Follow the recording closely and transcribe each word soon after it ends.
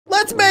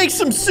Let's make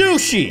some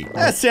sushi.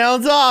 That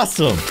sounds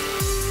awesome.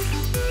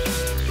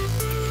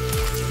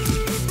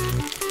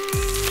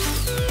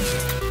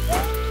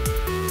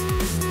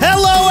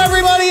 Hello,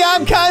 everybody.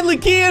 I'm Kindly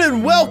Keyin,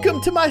 and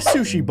welcome to my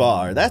sushi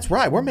bar. That's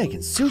right, we're making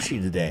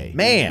sushi today.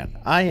 Man,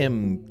 I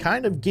am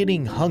kind of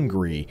getting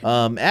hungry.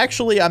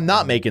 Actually, I'm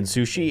not making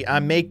sushi.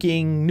 I'm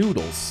making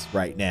noodles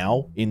right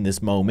now in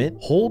this moment.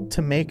 Hold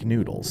to make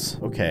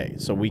noodles. Okay,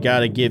 so we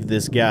gotta give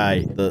this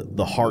guy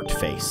the heart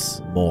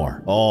face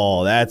more.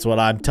 Oh, that's what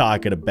I'm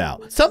talking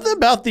about. Something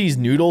about these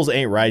noodles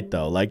ain't right,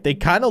 though. Like, they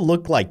kind of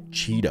look like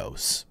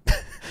Cheetos.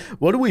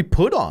 What do we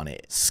put on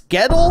it?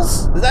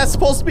 Skittles? Is that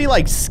supposed to be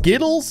like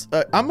Skittles?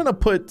 I'm gonna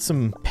put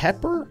some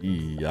pepper.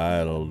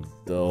 I don't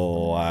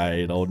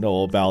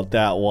know about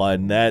that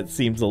one. That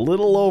seems a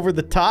little over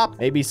the top.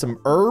 Maybe some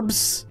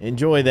herbs.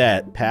 Enjoy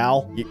that,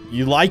 pal.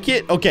 You like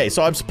it? Okay,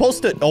 so I'm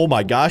supposed to, oh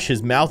my gosh,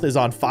 his mouth is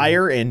on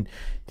fire and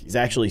he's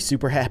actually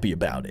super happy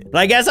about it. But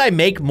I guess I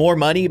make more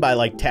money by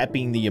like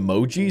tapping the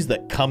emojis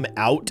that come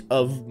out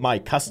of my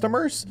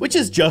customers, which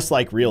is just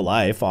like real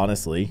life,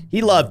 honestly.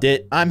 He loved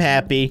it. I'm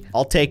happy.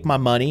 I'll take my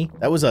money.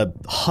 That was a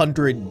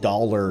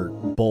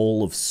 $100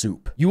 bowl of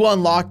soup. You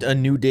unlocked a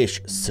new dish,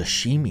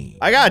 sashimi.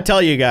 I gotta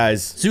tell you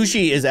guys,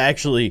 sushi is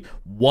actually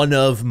one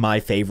of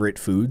my favorite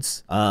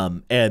foods.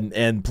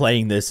 And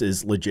playing this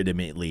is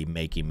legitimately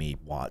making me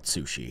want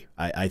sushi.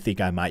 I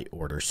think I might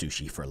order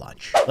sushi for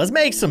lunch. Let's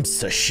make some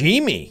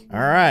sashimi. All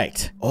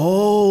right.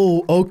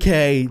 Oh,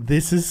 okay.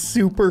 This is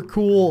super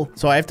cool.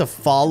 So I have to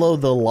follow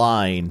the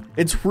line.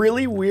 It's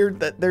really weird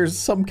that there's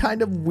some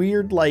kind of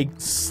weird like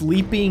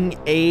sleeping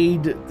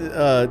aid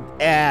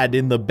ad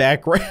in the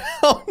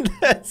background.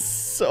 That's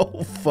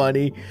so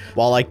funny.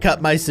 While I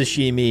cut my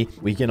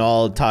sashimi, we can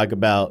all talk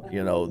about,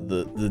 you know,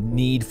 the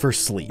need for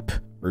sleep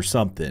or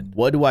something.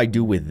 What do I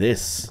do with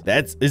this?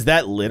 Is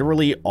that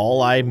literally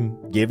all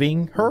I'm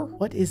giving her?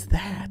 What is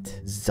that?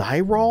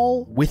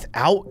 Xyrol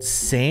without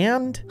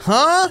sand?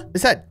 Huh?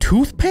 Is that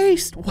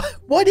toothpaste?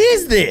 What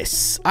is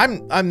this?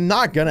 I'm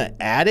not gonna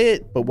add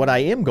it, but what I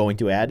am going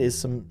to add is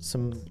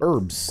some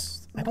herbs.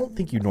 I don't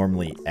think you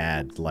normally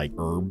add like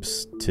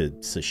herbs to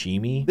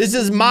sashimi. This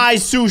is my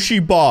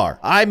sushi bar.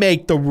 I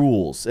make the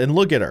rules. And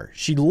look at her.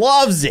 She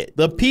loves it.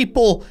 The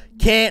people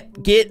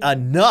can't get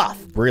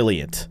enough.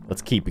 Brilliant.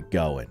 Let's keep it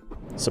going.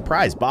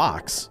 Surprise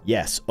box.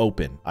 Yes,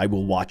 open. I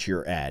will watch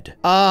your ad.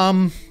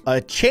 A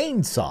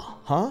chainsaw,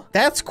 huh?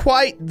 That's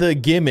quite the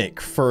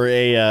gimmick for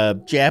a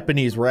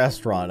Japanese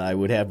restaurant, I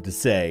would have to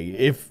say.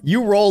 If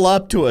you roll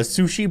up to a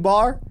sushi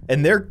bar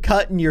and they're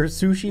cutting your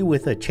sushi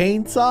with a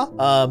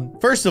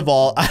chainsaw, first of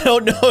all, I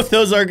don't know if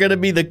those are gonna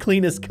be the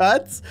cleanest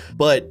cuts,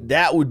 but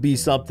that would be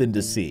something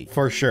to see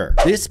for sure.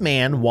 This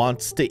man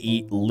wants to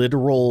eat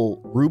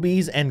literal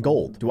rubies and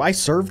gold. Do I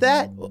serve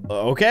that?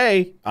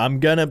 Okay, I'm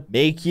gonna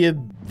make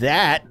you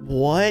that.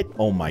 What?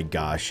 Oh my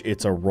gosh,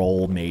 it's a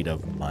roll made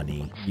of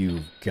money.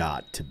 You've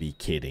got to be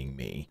kidding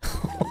me.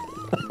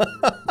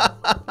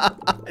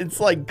 It's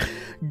like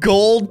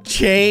gold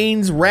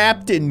chains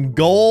wrapped in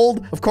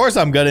gold. Of course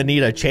I'm gonna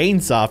need a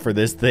chainsaw for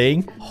this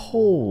thing.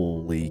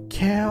 Holy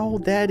cow,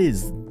 that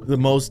is the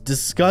most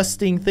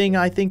disgusting thing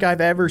I think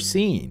I've ever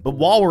seen. But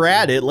while we're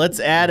at it, let's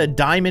add a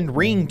diamond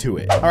ring to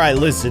it. All right,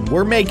 listen,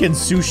 we're making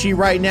sushi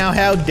right now.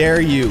 How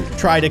dare you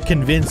try to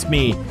convince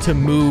me to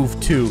move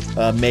to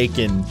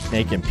making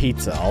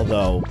pizza?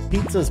 Although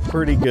pizza's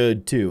pretty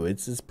good too.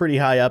 It's pretty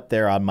high up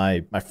there on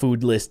my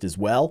food list as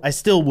well. I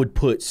still would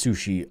put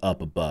sushi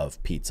up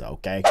above pizza,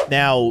 okay?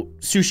 Now,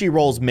 sushi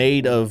rolls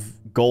made of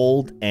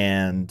gold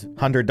and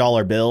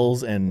 $100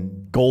 bills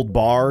and gold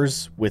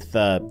bars with,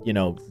 you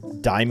know,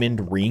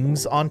 diamond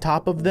rings on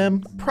top of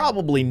them.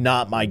 Probably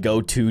not my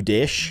go-to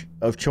dish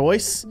of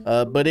choice,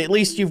 but at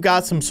least you've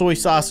got some soy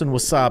sauce and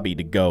wasabi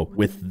to go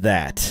with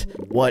that.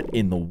 What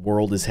in the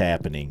world is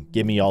happening?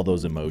 Give me all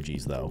those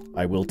emojis, though.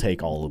 I will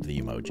take all of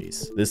the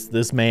emojis.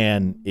 This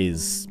man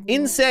is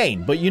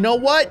insane, but you know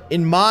what?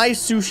 In my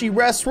sushi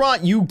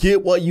restaurant, you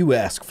get what you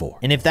ask for.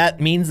 And if that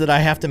means that I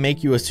have to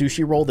make you a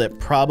sushi roll that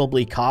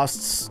probably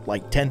costs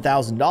like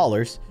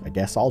 $10,000, I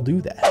guess I'll do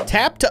that.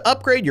 Tap to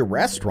upgrade your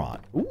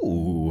restaurant.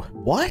 Ooh,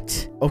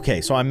 what? Okay,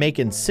 so I'm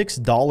making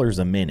 $6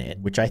 a minute,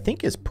 which I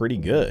think is pretty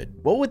good.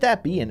 What would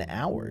that be in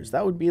hours?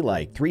 That would be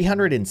like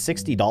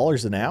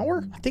 $360 an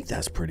hour? I think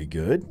that's pretty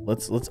good.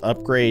 Let's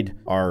upgrade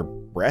our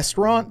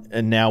restaurant,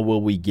 and now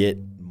will we get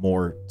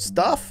more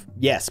stuff?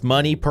 Yes,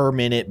 money per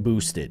minute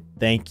boosted.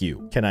 Thank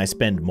you. Can I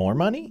spend more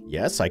money?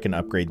 Yes, I can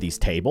upgrade these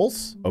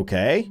tables.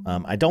 Okay.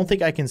 I don't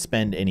think I can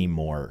spend any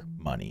more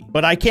money,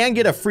 but I can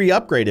get a free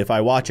upgrade if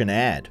I watch an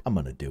ad. I'm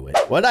gonna do it.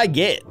 What'd I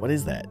get? What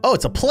is that? Oh,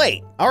 it's a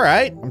plate. All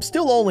right. I'm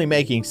still only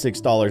making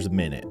 $6 a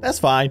minute. That's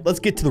fine. Let's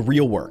get to the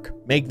real work.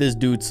 Make this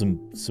dude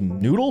some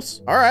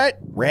noodles. All right.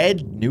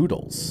 Red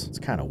noodles. It's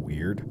kind of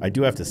weird. I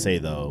do have to say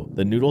though,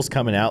 the noodles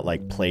coming out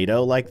like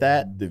Play-Doh like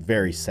that, they're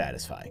very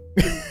satisfying.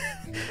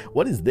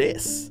 What is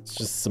this? It's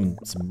just some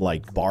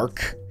like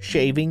bark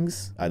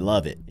shavings. I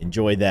love it.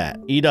 Enjoy that.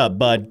 Eat up,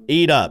 bud.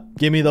 Eat up.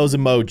 Give me those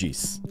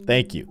emojis.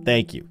 Thank you.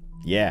 Thank you.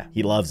 Yeah,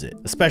 he loves it,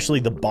 especially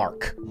the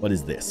bark. What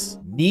is this?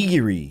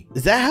 Nigiri.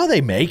 Is that how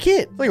they make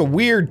it? It's like a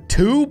weird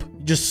tube?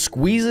 You just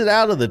squeeze it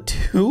out of the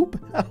tube?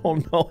 I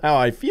don't know how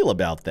I feel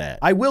about that.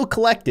 I will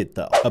collect it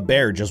though. A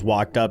bear just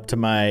walked up to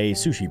my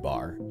sushi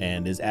bar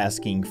and is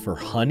asking for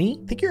honey.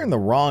 I think you're in the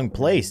wrong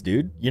place,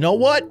 dude. You know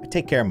what? I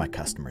take care of my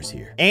customers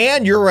here.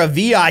 And you're a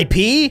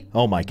VIP?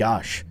 Oh my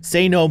gosh.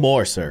 Say no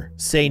more, sir.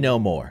 Say no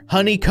more.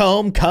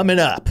 Honeycomb coming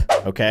up.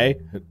 Okay.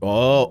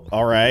 Oh,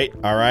 all right.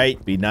 All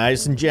right. Be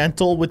nice and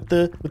gentle with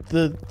the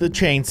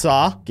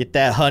chainsaw. Get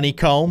that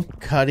honeycomb.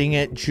 Cutting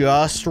it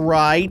just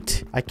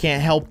right. I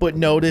can't help but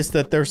notice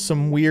that there's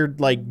some weird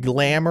like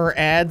glamour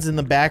ads in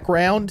the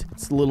background.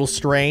 It's a little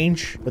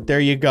strange, but there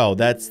you go.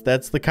 That's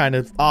the kind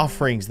of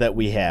offerings that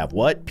we have.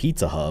 What?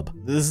 Pizza Hub.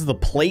 This is the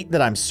plate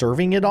that I'm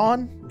serving it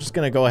on. I'm just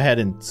gonna go ahead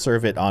and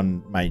serve it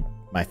on my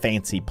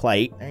fancy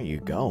plate. There you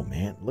go,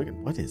 man. Look at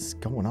what is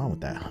going on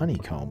with that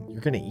honeycomb.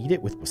 You're gonna eat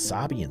it with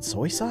wasabi and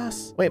soy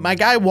sauce? Wait, my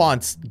guy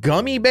wants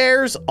gummy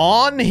bears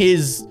on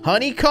his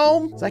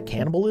honeycomb? Is that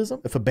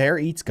cannibalism? If a bear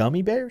eats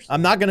gummy bears?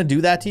 I'm not gonna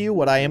do that to you.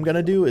 What I am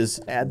gonna do is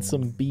add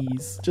some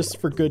bees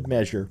just for good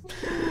measure.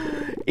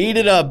 Eat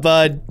it up,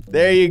 bud.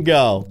 There you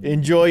go.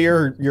 Enjoy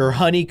your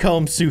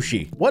honeycomb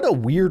sushi. What a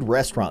weird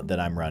restaurant that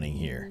I'm running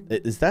here.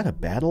 Is that a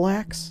battle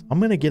axe? I'm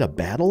gonna get a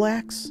battle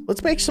axe.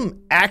 Let's make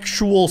some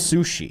actual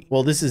sushi.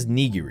 Well, this is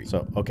nigiri.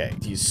 So, okay.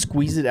 You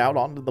squeeze it out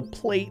onto the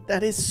plate.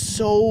 That is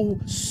so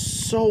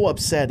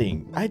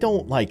upsetting. I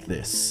don't like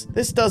this.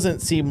 This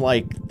doesn't seem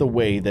like the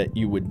way that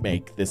you would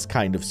make this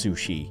kind of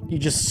sushi. You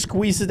just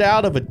squeeze it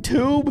out of a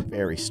tube?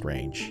 Very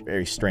strange.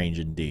 Very strange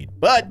indeed.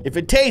 But if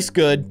it tastes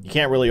good, you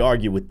can't really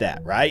argue with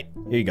that, right?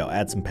 Here you go.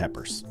 Add some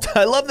peppers.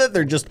 I love that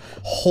they're just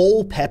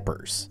whole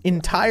peppers.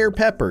 Entire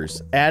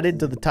peppers added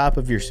to the top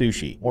of your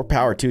sushi. More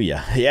power to you.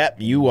 Yep,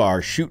 you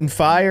are shooting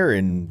fire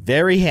and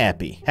very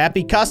happy.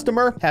 Happy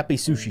customer, happy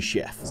sushi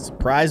chef.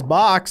 Surprise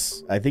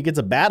box. I think it's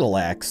a battle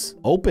axe.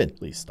 Open.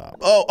 Please stop.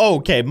 Oh,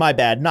 okay. My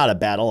bad. Not a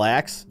battle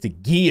axe. It's a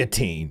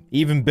guillotine.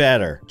 Even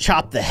better.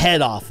 Chop the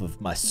head off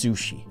of my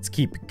sushi. Let's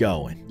keep it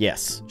going.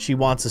 Yes, she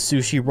wants a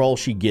sushi roll.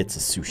 She gets a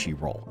sushi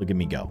roll. Look at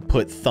me go.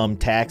 Put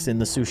thumbtacks in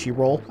the sushi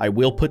roll. I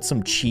will put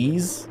some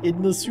cheese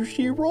in the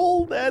sushi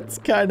roll. That's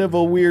kind of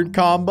a weird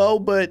combo,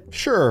 but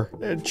sure.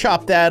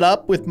 Chop that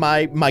up with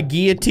my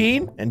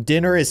guillotine and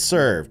dinner is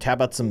served. How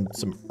about some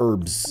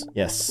herbs?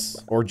 Yes,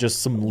 or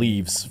just some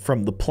leaves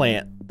from the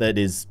plant that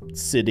is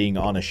sitting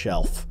on a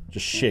shelf.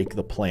 Just shake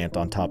the plant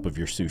on top of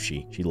your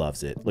sushi. She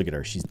loves it. Look at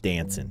her. She's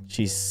dancing.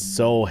 She's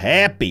so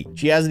happy.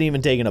 She hasn't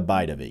even taken a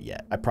bite of it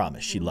yet. I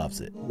promise. She loves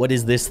it. What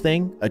is this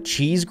thing? A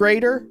cheese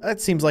grater? That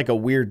seems like a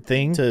weird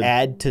thing to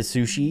add to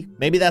sushi.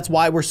 Maybe that's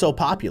why we're so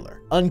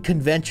popular.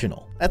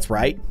 Unconventional. That's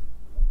right.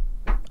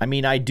 I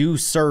mean, I do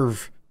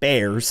serve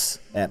bears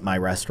at my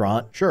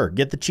restaurant. Sure,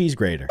 get the cheese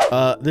grater.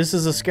 This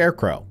is a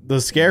scarecrow.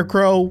 The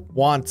scarecrow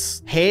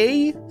wants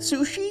hay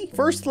sushi.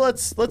 First,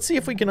 let's see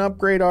if we can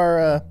upgrade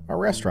our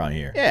restaurant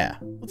here. Yeah,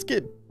 let's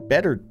get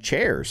better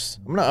chairs.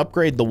 I'm gonna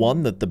upgrade the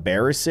one that the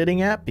bear is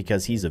sitting at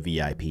because he's a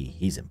VIP.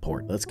 He's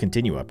important. Let's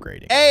continue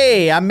upgrading.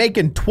 Hey, I'm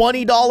making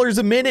 $20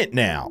 a minute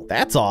now.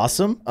 That's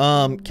awesome.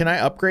 Can I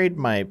upgrade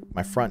my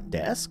front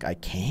desk? I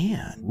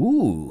can.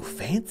 Ooh,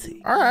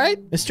 fancy. All right,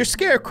 Mr.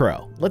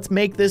 Scarecrow. Let's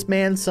make this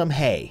man some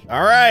hay.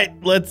 All right,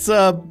 let's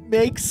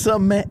make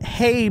some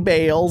hay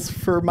bales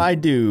for my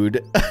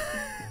dude.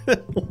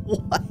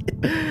 What?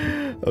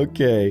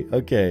 Okay.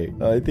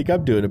 I think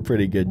I'm doing a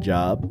pretty good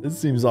job. This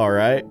seems all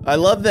right. I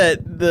love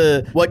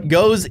that what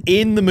goes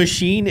in the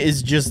machine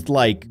is just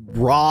like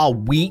raw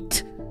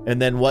wheat. And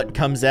then what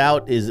comes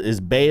out is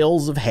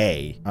bales of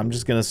hay. I'm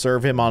just gonna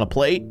serve him on a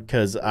plate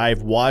because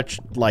I've watched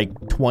like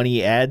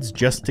 20 ads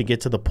just to get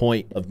to the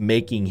point of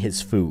making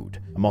his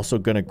food. I'm also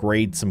gonna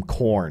grate some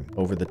corn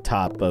over the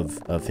top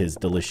of his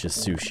delicious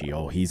sushi.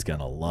 Oh, he's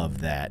gonna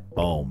love that.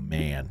 Oh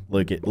man,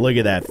 look at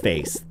that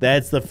face.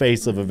 That's the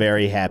face of a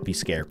very happy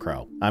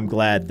scarecrow. I'm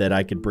glad that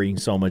I could bring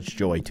so much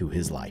joy to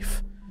his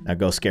life. Now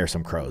go scare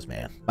some crows,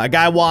 man. My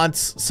guy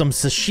wants some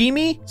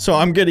sashimi, so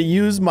I'm gonna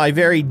use my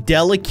very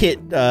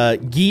delicate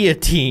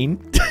guillotine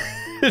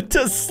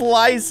to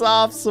slice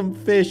off some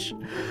fish.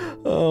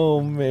 Oh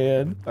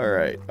man. All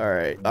right.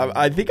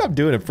 I think I'm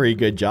doing a pretty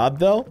good job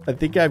though. I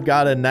think I've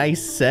got a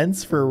nice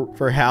sense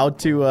for how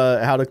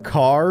to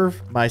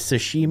carve my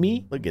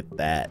sashimi. Look at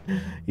that.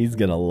 He's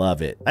gonna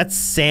love it. That's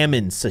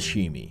salmon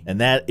sashimi,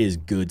 and that is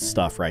good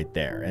stuff right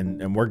there.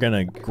 And we're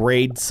gonna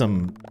grade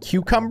some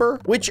cucumber,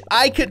 which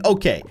I could,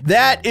 okay,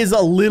 that is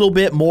a little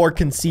bit more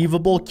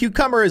conceivable.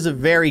 Cucumber is a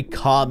very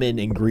common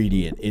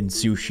ingredient in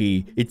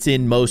sushi. It's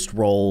in most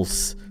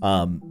rolls.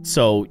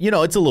 So, you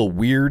know, it's a little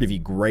weird if you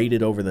grate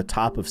it over the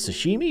top of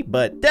sashimi,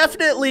 but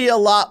definitely a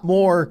lot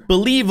more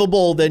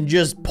believable than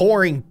just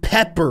pouring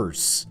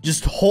peppers,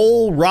 just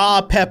whole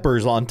raw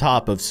peppers on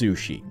top of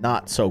sushi.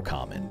 Not so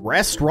common.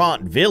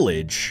 Restaurant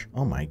village.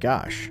 Oh my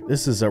gosh.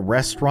 This is a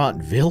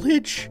restaurant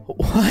village?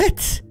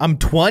 What? I'm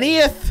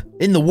 20th?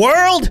 in the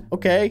world.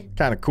 Okay,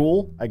 kind of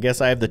cool. I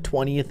guess I have the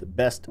 20th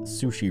best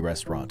sushi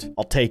restaurant.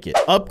 I'll take it.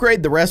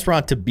 Upgrade the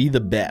restaurant to be the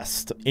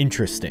best.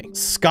 Interesting.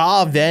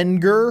 Ska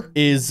Venger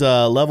is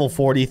level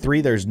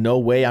 43. There's no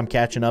way I'm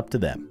catching up to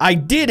them. I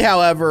did,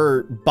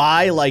 however,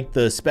 buy like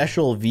the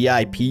special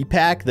VIP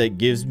pack that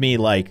gives me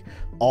like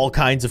all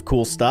kinds of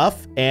cool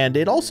stuff, and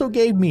it also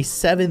gave me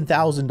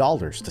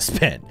 $7,000 to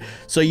spend.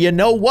 So you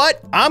know what?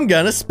 I'm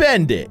gonna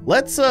spend it.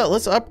 Let's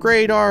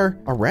upgrade our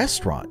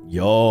restaurant.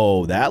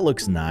 Yo, that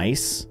looks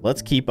nice.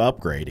 Let's keep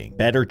upgrading.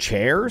 Better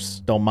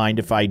chairs? Don't mind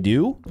if I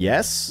do.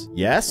 Yes,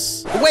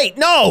 yes. Wait,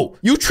 no!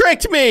 You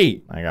tricked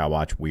me! I gotta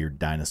watch weird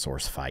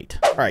dinosaurs fight.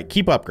 All right,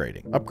 keep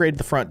upgrading. Upgrade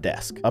the front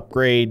desk.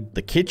 Upgrade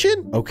the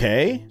kitchen?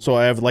 Okay, so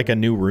I have like a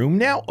new room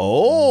now?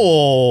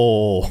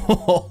 Oh,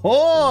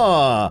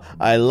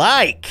 I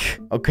like.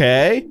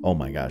 Okay. Oh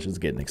my gosh, it's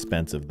getting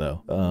expensive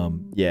though.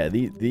 Yeah,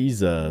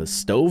 these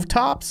stove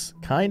tops,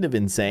 kind of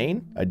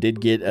insane. I did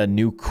get a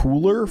new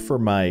cooler for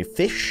my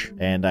fish,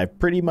 and I've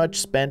pretty much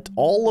spent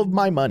all of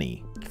my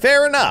money.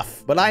 Fair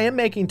enough, but I am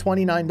making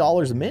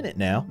 $29 a minute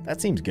now.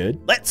 That seems good.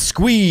 Let's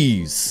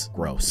squeeze.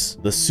 Gross.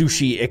 The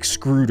sushi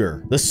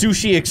extruder. The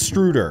sushi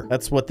extruder.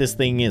 That's what this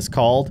thing is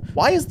called.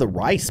 Why is the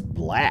rice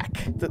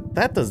black?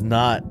 That does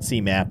not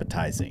seem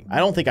appetizing. I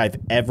don't think I've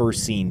ever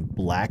seen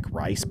black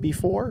rice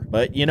before,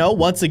 but you know,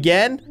 once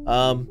again,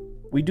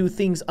 we do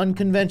things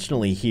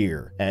unconventionally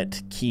here at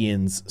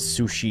Keyin's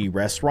sushi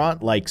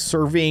restaurant, like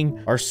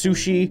serving our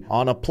sushi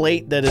on a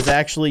plate that is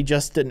actually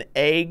just an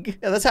egg.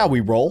 Yeah, that's how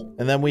we roll.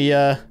 And then we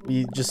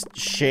just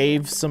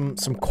shave some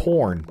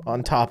corn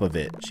on top of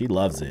it. She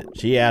loves it.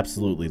 She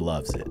absolutely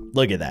loves it.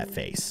 Look at that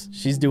face.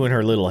 She's doing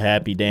her little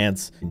happy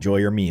dance. Enjoy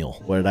your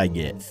meal. What did I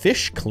get?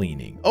 Fish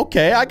cleaning.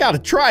 Okay, I gotta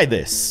try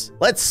this.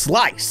 Let's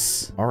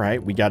slice. All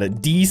right, we gotta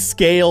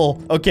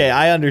descale. Okay,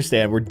 I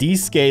understand. We're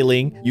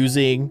descaling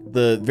using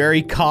the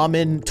very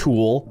common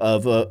tool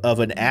of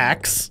an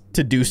axe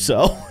to do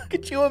so.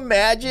 Could you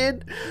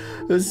imagine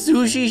a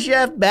sushi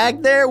chef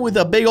back there with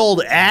a big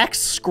old axe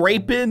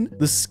scraping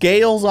the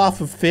scales off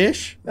of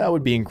fish? That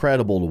would be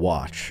incredible to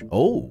watch.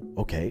 Oh,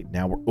 okay.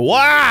 Now we're,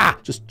 wow!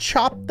 Just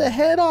chop the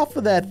head off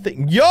of that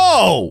thing.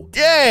 Yo,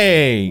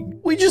 dang.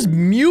 We just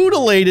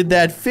mutilated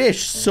that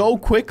fish so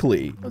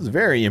quickly. That was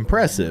very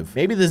impressive.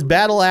 Maybe this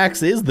battle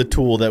axe is the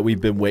tool that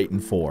we've been waiting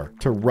for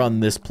to run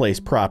this place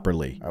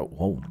properly.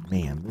 Oh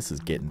man, this is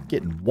getting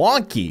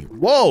wonky.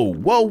 Whoa,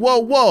 whoa, whoa,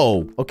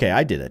 whoa. Okay,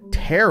 I did a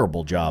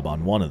terrible job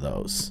on one of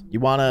those. You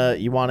wanna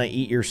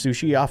eat your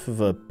sushi off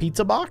of a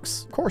pizza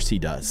box? Of course he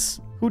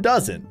does. Who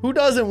doesn't? Who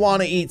doesn't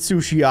want to eat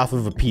sushi off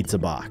of a pizza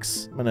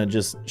box? I'm gonna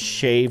just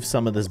shave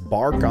some of this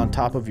bark on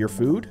top of your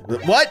food.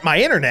 What?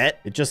 My internet?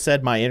 It just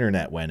said my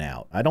internet went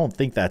out. I don't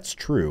think that's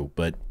true,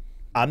 but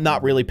I'm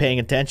not really paying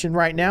attention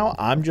right now.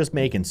 I'm just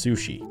making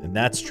sushi, and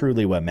that's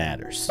truly what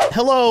matters.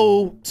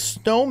 Hello,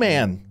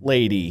 snowman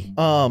lady.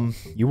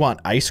 You want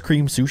ice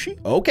cream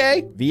sushi?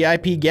 Okay,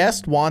 VIP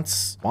guest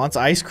wants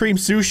ice cream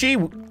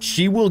sushi.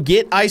 She will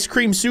get ice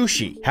cream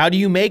sushi. How do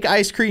you make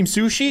ice cream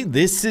sushi?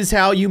 This is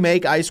how you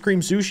make ice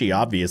cream sushi,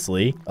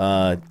 obviously.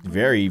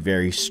 Very,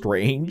 very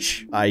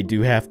strange, I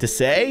do have to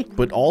say,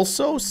 but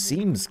also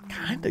seems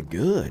kind of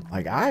good.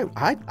 Like,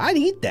 I'd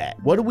eat that.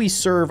 What do we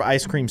serve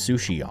ice cream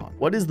sushi on?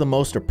 What is the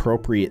most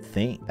appropriate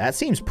thing? That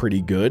seems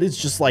pretty good. It's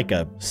just like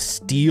a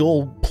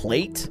steel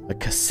plate, a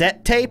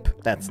cassette tape.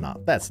 That's not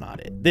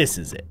it. This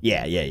is it.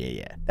 Yeah.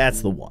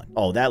 That's the one.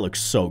 Oh, that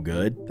looks so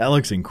good. That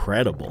looks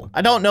incredible.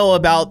 I don't know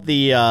about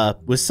the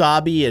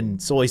wasabi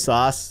and soy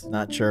sauce.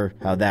 Not sure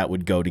how that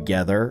would go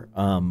together.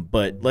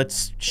 But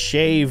let's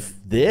shave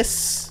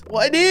this.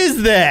 What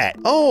is that?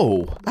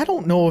 Oh, I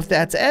don't know if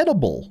that's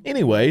edible.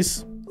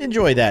 Anyways,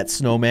 enjoy that,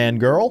 snowman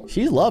girl.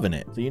 She's loving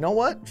it. So you know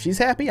what? She's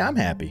happy, I'm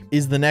happy.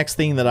 Is the next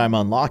thing that I'm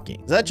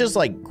unlocking. Is that just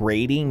like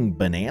grating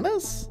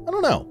bananas? I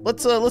don't know.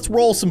 Let's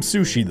roll some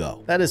sushi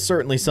though. That is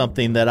certainly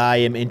something that I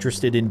am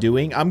interested in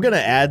doing. I'm gonna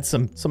add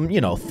some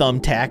you know,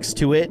 thumbtacks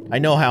to it. I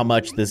know how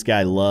much this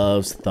guy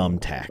loves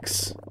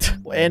thumbtacks.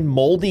 And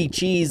moldy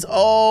cheese.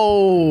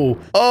 Oh,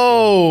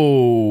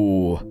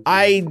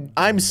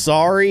 I'm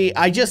sorry.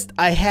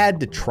 I had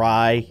to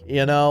try,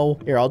 you know.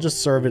 Here, I'll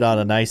just serve it on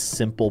a nice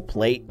simple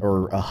plate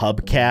or a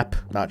hubcap.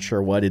 Not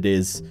sure what it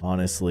is,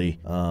 honestly.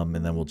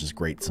 And then we'll just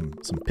grate some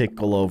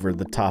pickle over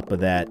the top of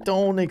that.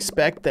 Don't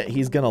expect that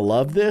he's gonna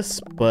love this,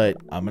 but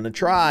I'm gonna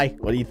try.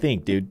 What do you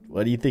think, dude?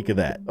 What do you think of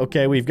that?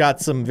 Okay, we've got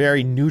some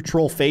very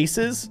neutral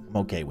faces. I'm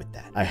okay with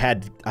that. I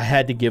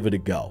had to give it a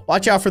go.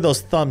 Watch out for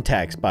those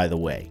thumbtacks, by the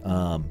way.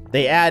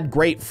 They add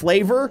great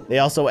flavor. They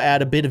also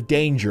add a bit of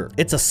danger.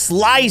 It's a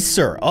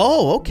slicer.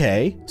 Oh,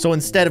 okay. So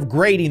instead of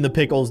grating the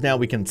pickles, now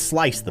we can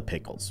slice the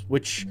pickles,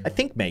 which I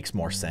think makes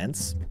more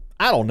sense.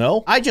 I don't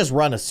know. I just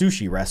run a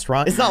sushi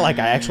restaurant. It's not like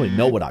I actually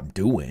know what I'm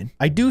doing.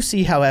 I do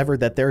see, however,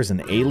 that there's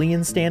an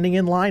alien standing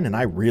in line, and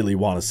I really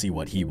want to see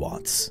what he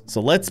wants. So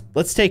let's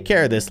take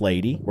care of this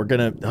lady. We're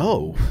gonna,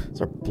 oh,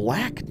 those are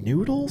black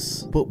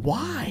noodles? But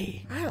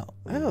why? I don't.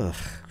 Ugh.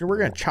 We're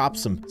gonna chop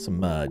some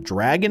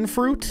dragon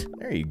fruit.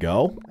 There you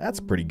go. That's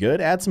pretty good.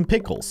 Add some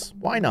pickles.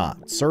 Why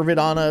not? Serve it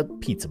on a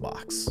pizza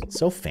box.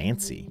 So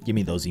fancy. Give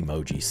me those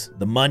emojis.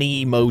 The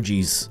money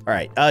emojis. All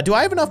right. Do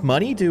I have enough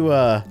money to,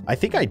 I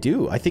think I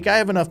do. I think I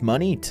have enough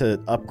money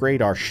to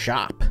upgrade our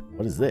shop.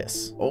 What is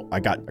this? Oh, I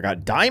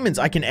got diamonds.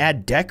 I can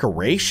add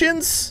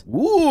decorations.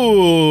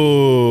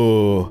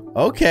 Ooh.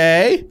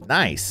 Okay.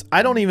 Nice.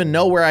 I don't even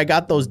know where I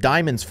got those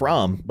diamonds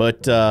from,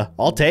 but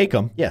I'll take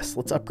them. Yes,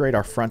 let's upgrade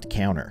our front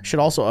counter. Should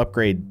also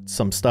upgrade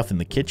some stuff in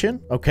the kitchen.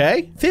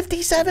 Okay.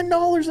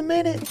 $57 a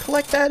minute.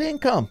 Collect that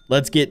income.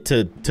 Let's get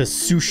to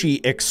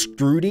sushi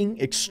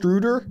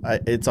extruder.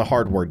 It's a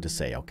hard word to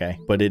say, okay?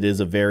 But it is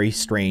a very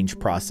strange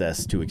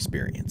process to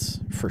experience,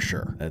 for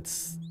sure.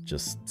 That's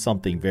just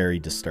something very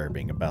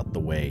disturbing about the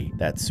way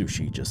that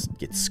sushi just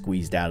gets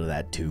squeezed out of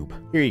that tube.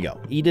 Here you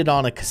go. Eat it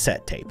on a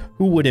cassette tape.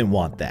 Who wouldn't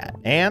want that?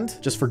 And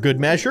just for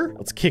good measure,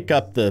 let's kick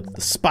up the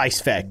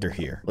spice factor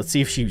here. Let's see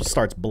if she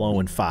starts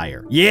blowing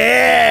fire.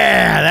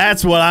 Yeah,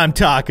 that's what I'm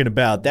talking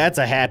about. That's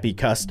a happy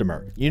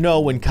customer. You know,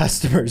 when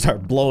customers are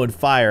blowing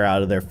fire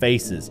out of their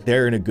faces,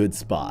 they're in a good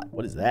spot.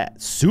 What is that?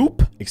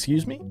 Soup?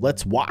 Excuse me?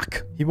 Let's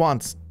walk. He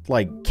wants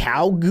like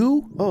cow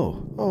goo? I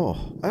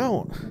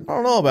don't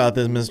know about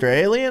this, Mr.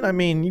 Alien. I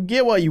mean, you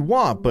get what you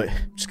want, but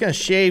I'm just gonna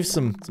shave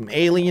some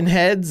alien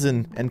heads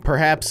and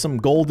perhaps some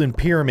golden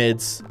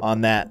pyramids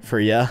on that for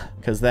ya,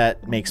 because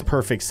that makes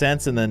perfect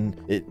sense. And then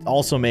it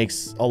also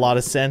makes a lot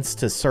of sense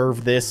to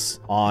serve this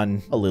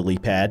on a lily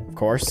pad, of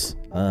course.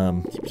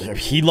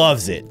 He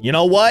loves it. You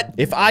know what?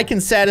 If I can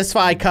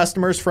satisfy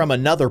customers from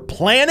another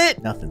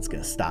planet, nothing's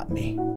gonna stop me.